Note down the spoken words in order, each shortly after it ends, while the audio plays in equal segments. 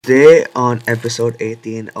Today, on episode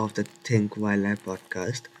 18 of the Think Wildlife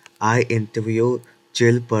podcast, I interview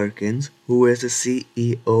Jill Perkins, who is the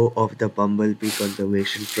CEO of the Bumblebee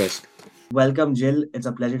Conservation Trust. Welcome, Jill. It's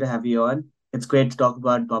a pleasure to have you on. It's great to talk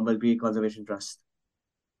about Bumblebee Conservation Trust.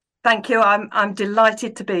 Thank you. I'm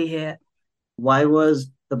delighted to be here. Why was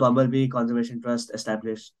the Bumblebee Conservation Trust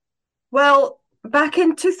established? Well, back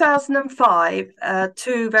in 2005,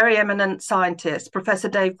 two very eminent scientists, Professor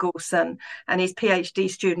Dave Goulson and his PhD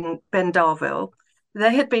student Ben Darville,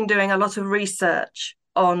 they had been doing a lot of research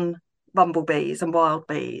on bumblebees and wild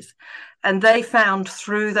bees. And they found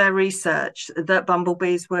through their research that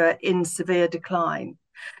bumblebees were in severe decline.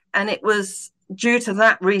 And it was due to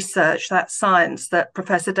that research, that science, that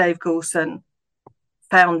Professor Dave Goulson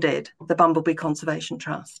founded the Bumblebee Conservation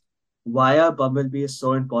Trust. Why are bumblebees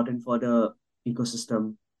so important for the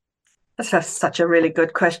ecosystem? That's such a really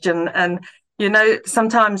good question. And,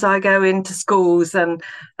 sometimes I go into schools and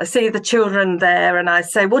I see the children there and I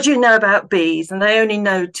say, what do you know about bees? And they only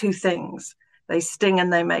know two things: they sting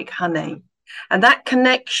and they make honey. And that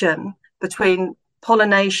connection between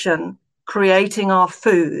pollination, creating our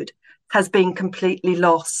food, has been completely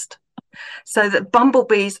lost. So that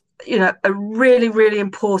bumblebees, are really, really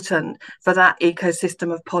important for that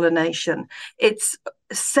ecosystem of pollination. It's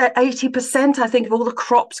 80%, I think, of all the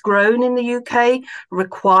crops grown in the UK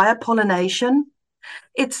require pollination.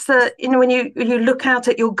 It's when you look out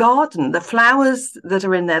at your garden, the flowers that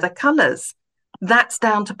are in there, the colours, that's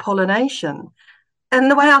down to pollination,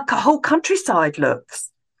 and the way our whole countryside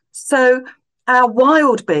looks. So our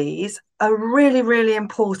wild bees are really, really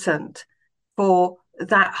important for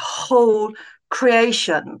that whole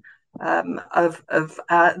creation of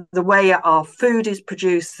the way our food is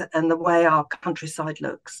produced and the way our countryside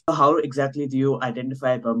looks. How exactly do you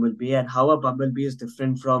identify a bumblebee, and how are bumblebees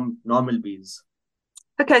different from normal bees?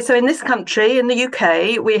 Okay, so in this country, in the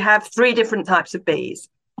UK, we have three different types of bees.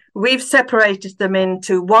 We've separated them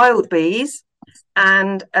into wild bees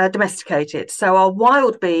and domesticated. So our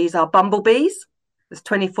wild bees are bumblebees. There's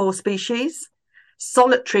 24 species.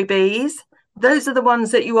 Solitary bees, those are the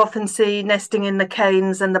ones that you often see nesting in the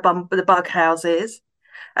canes and the bug houses.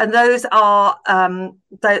 And those are,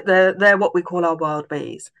 they're what we call our wild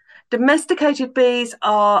bees. Domesticated bees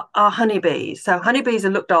are honeybees. So honeybees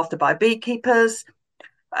are looked after by beekeepers.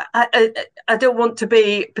 I don't want to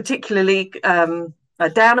be particularly down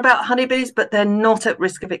about honeybees, but they're not at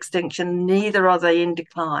risk of extinction. Neither are they in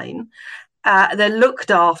decline. They're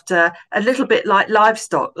looked after a little bit like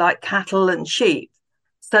livestock, like cattle and sheep.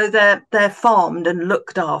 So they're farmed and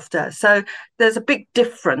looked after. So there's a big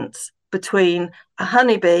difference between a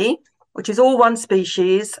honeybee, which is all one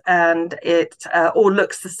species, and it all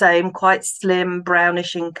looks the same, quite slim,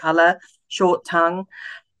 brownish in colour, short tongue.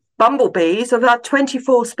 Bumblebees, of our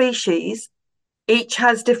 24 species, each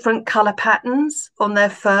has different colour patterns on their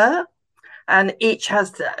fur, and each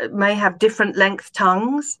may have different length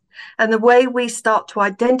tongues. And the way we start to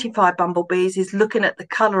identify bumblebees is looking at the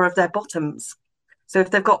colour of their bottoms. So if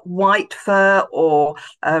they've got white fur or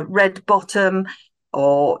a red bottom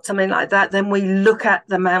or something like that, then we look at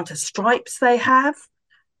the amount of stripes they have,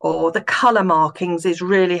 or the colour markings is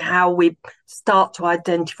really how we start to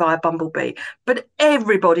identify a bumblebee. But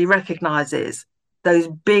everybody recognises those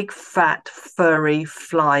big, fat, furry,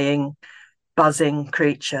 flying, buzzing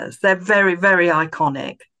creatures. They're very, very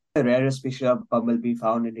iconic. The rarest species of bumblebee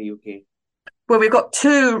found in the UK. Well, we've got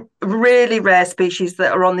two really rare species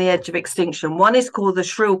that are on the edge of extinction. One is called the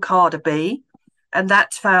shrill carder bee, and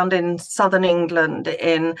that's found in southern England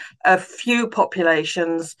in a few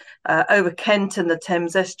populations over Kent and the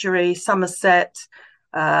Thames estuary, Somerset,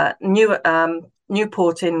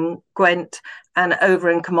 Newport in Gwent, and over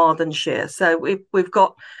in Carmarthenshire. So we've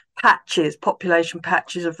got population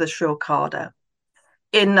patches of the shrill carder.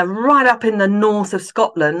 Right up in the north of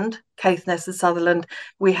Scotland, Caithness and Sutherland,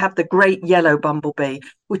 we have the great yellow bumblebee,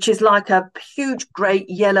 which is like a huge, great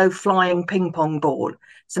yellow flying ping pong ball.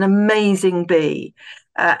 It's an amazing bee.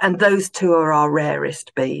 And those two are our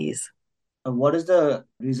rarest bees. What is the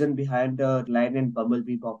reason behind the decline in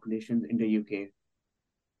bumblebee population in the UK?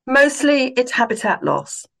 Mostly it's habitat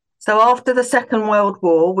loss. So after the Second World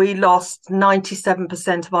War, we lost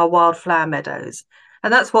 97% of our wildflower meadows.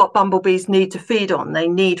 And that's what bumblebees need to feed on. They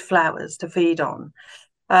need flowers to feed on.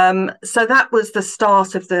 So that was the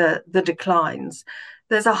start of the declines.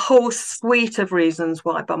 There's a whole suite of reasons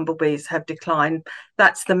why bumblebees have declined.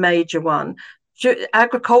 That's the major one.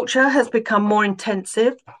 Agriculture has become more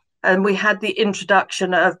intensive, and we had the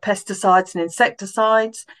introduction of pesticides and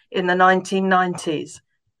insecticides in the 1990s.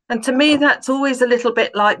 And to me, that's always a little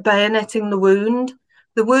bit like bayoneting the wound.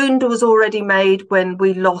 The wound was already made when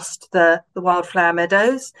we lost the wildflower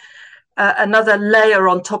meadows. Another layer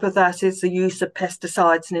on top of that is the use of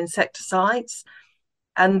pesticides and insecticides.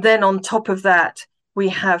 And then on top of that, we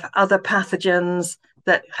have other pathogens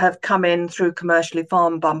that have come in through commercially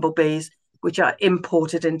farmed bumblebees, which are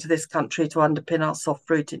imported into this country to underpin our soft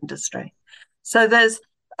fruit industry. So there's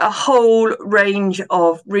a whole range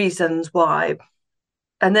of reasons why.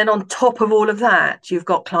 And then on top of all of that, you've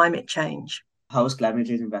got climate change. How is climate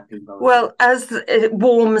change impacting bumblebees? Well, as it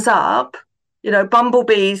warms up,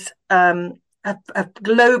 bumblebees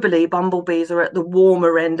globally, bumblebees are at the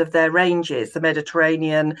warmer end of their ranges, the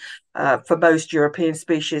Mediterranean for most European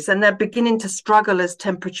species, and they're beginning to struggle as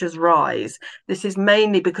temperatures rise. This is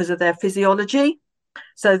mainly because of their physiology.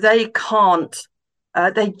 So they can't,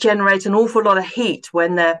 they generate an awful lot of heat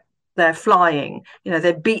when they're flying.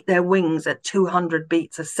 They beat their wings at 200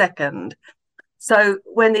 beats a second. So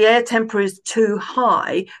when the air temperature is too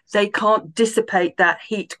high, they can't dissipate that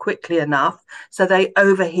heat quickly enough. So they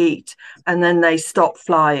overheat and then they stop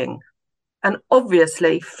flying. And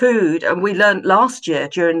obviously food, and we learned last year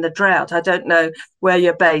during the drought, I don't know where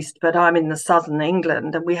you're based, but I'm in the southern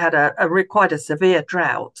England, and we had quite a severe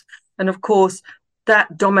drought. And of course,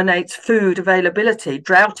 that dominates food availability.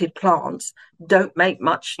 Droughted plants don't make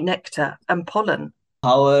much nectar and pollen.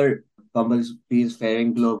 How are bumblebees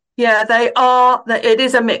faring globally? Yeah, they are. It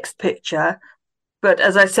is a mixed picture, but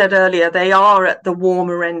as I said earlier, they are at the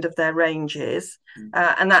warmer end of their ranges,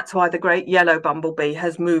 and that's why the great yellow bumblebee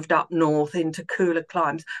has moved up north into cooler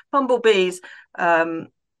climes. Bumblebees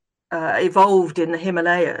evolved in the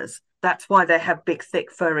Himalayas. That's why they have big,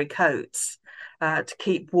 thick, furry coats to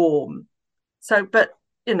keep warm. So, but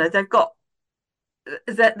they've got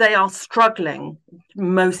that they are struggling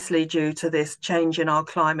mostly due to this change in our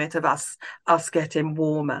climate of us getting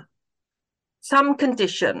warmer. Some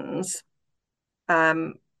conditions,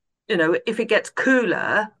 if it gets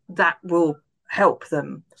cooler, that will help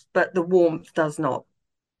them, but the warmth does not.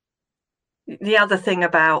 The other thing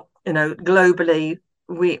about, globally,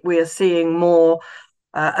 we are seeing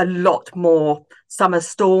a lot more summer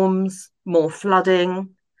storms, more flooding.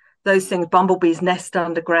 Those things, bumblebees nest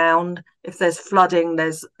underground. If there's flooding,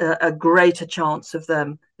 there's a greater chance of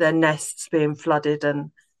their nests being flooded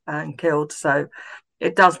and killed. So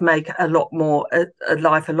it does make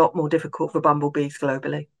life a lot more difficult for bumblebees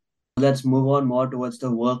globally. Let's move on more towards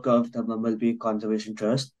the work of the Bumblebee Conservation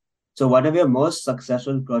Trust. So one of your most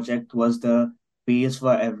successful projects was the Bees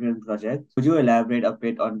for Everyone project. Could you elaborate a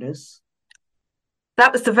bit on this?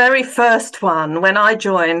 That was the very first one. When I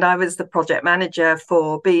joined, I was the project manager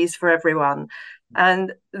for Bees for Everyone.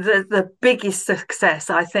 And the biggest success,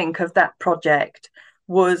 I think, of that project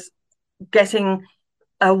was getting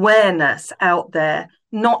awareness out there,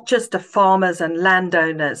 not just to farmers and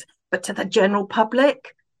landowners, but to the general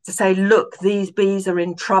public, to say, look, these bees are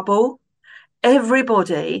in trouble.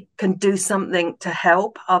 Everybody can do something to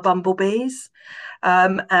help our bumblebees.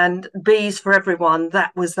 And Bees for Everyone,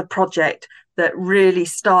 that was the project that really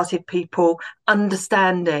started people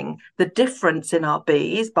understanding the difference in our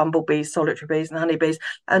bees, bumblebees, solitary bees, and honeybees,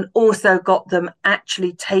 and also got them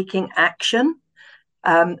actually taking action.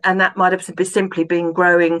 And that might have simply been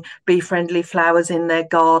growing bee-friendly flowers in their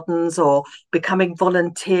gardens or becoming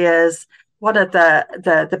volunteers. One of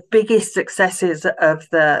the biggest successes of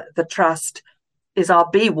the trust is our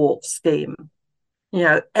bee walk scheme.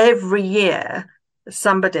 Every year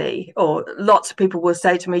somebody or lots of people will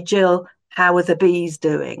say to me, Gill, how are the bees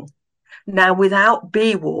doing? Now, without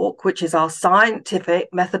Bee Walk, which is our scientific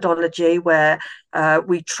methodology where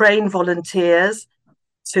we train volunteers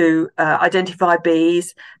to identify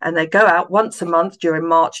bees, and they go out once a month during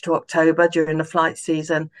March to October during the flight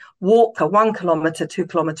season, walk a 1 kilometre, 2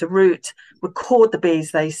 kilometre route, record the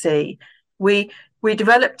bees they see. We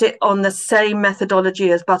developed it on the same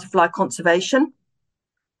methodology as butterfly conservation,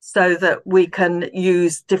 so that we can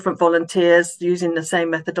use different volunteers using the same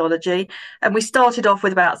methodology. And we started off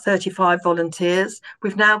with about 35 volunteers.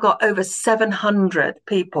 We've now got over 700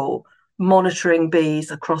 people monitoring bees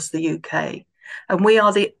across the UK. And we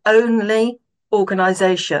are the only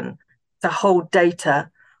organisation to hold data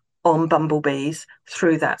on bumblebees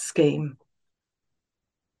through that scheme.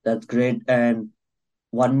 That's great. And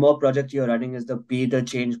one more project you're running is the Be the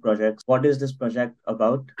Change project. What is this project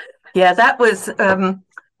about? Yeah, that was,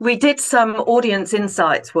 we did some audience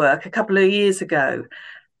insights work a couple of years ago.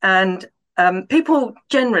 And people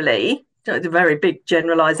generally, it's a very big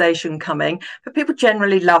generalisation coming, but people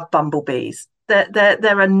generally love bumblebees.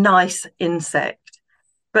 They're a nice insect,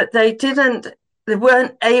 but they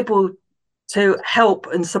weren't able to help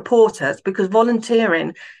and support us because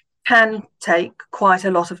volunteering can take quite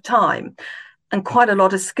a lot of time. and quite a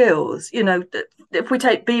lot of skills. If we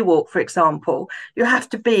take bee walk, for example, you have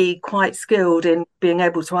to be quite skilled in being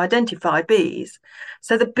able to identify bees.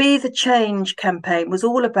 So the Be the Change campaign was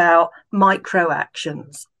all about micro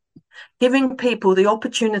actions, giving people the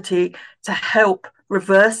opportunity to help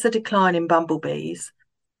reverse the decline in bumblebees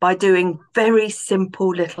by doing very simple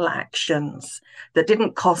little actions that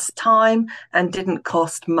didn't cost time and didn't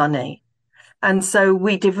cost money. And so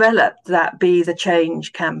we developed that Be the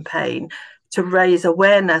Change campaign to raise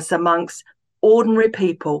awareness amongst ordinary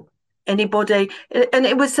people, anybody. And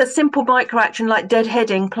it was a simple micro action like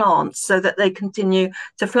deadheading plants so that they continue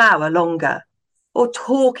to flower longer, or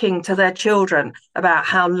talking to their children about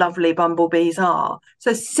how lovely bumblebees are.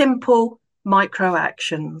 So simple micro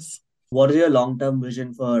actions. What is your long-term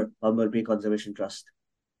vision for Bumblebee Conservation Trust?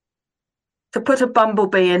 To put a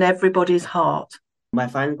bumblebee in everybody's heart. My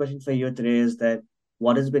final question for you today is that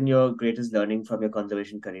what has been your greatest learning from your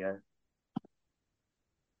conservation career?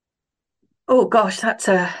 Oh gosh, that's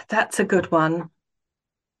a good one.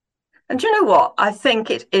 And you know what? I think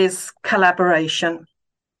it is collaboration.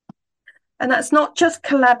 And that's not just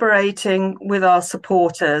collaborating with our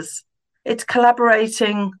supporters, it's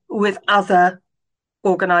collaborating with other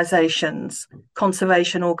organisations,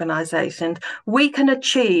 conservation organisations. We can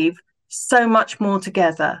achieve so much more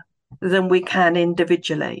together than we can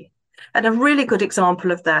individually. And a really good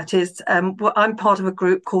example of that is I'm part of a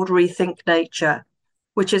group called Rethink Nature,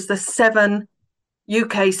 which is the 7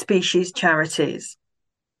 UK species charities.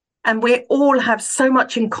 And we all have so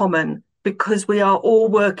much in common because we are all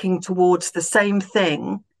working towards the same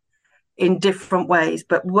thing in different ways,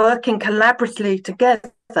 but working collaboratively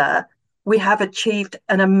together, we have achieved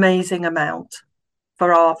an amazing amount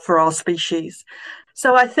for our species.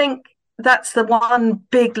 So I think that's the one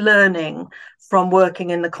big learning from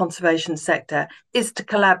working in the conservation sector, is to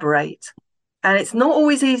collaborate. And it's not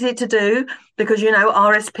always easy to do because,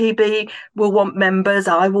 RSPB will want members,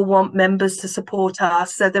 I will want members to support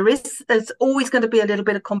us. So there's always going to be a little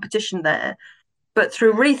bit of competition there. But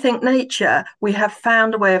through Rethink Nature, we have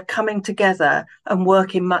found a way of coming together and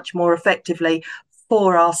working much more effectively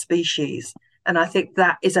for our species. And I think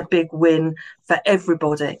that is a big win for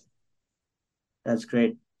everybody. That's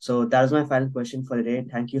great. So that is my final question for the day.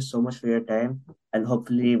 Thank you so much for your time, and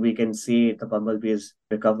hopefully we can see the bumblebees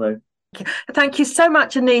recover. Thank you so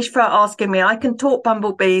much, Anish, for asking me. I can talk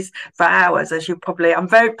bumblebees for hours, as I'm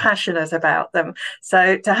very passionate about them.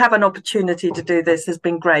 So to have an opportunity to do this has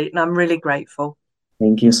been great, and I'm really grateful.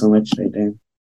 Thank you so much for your time.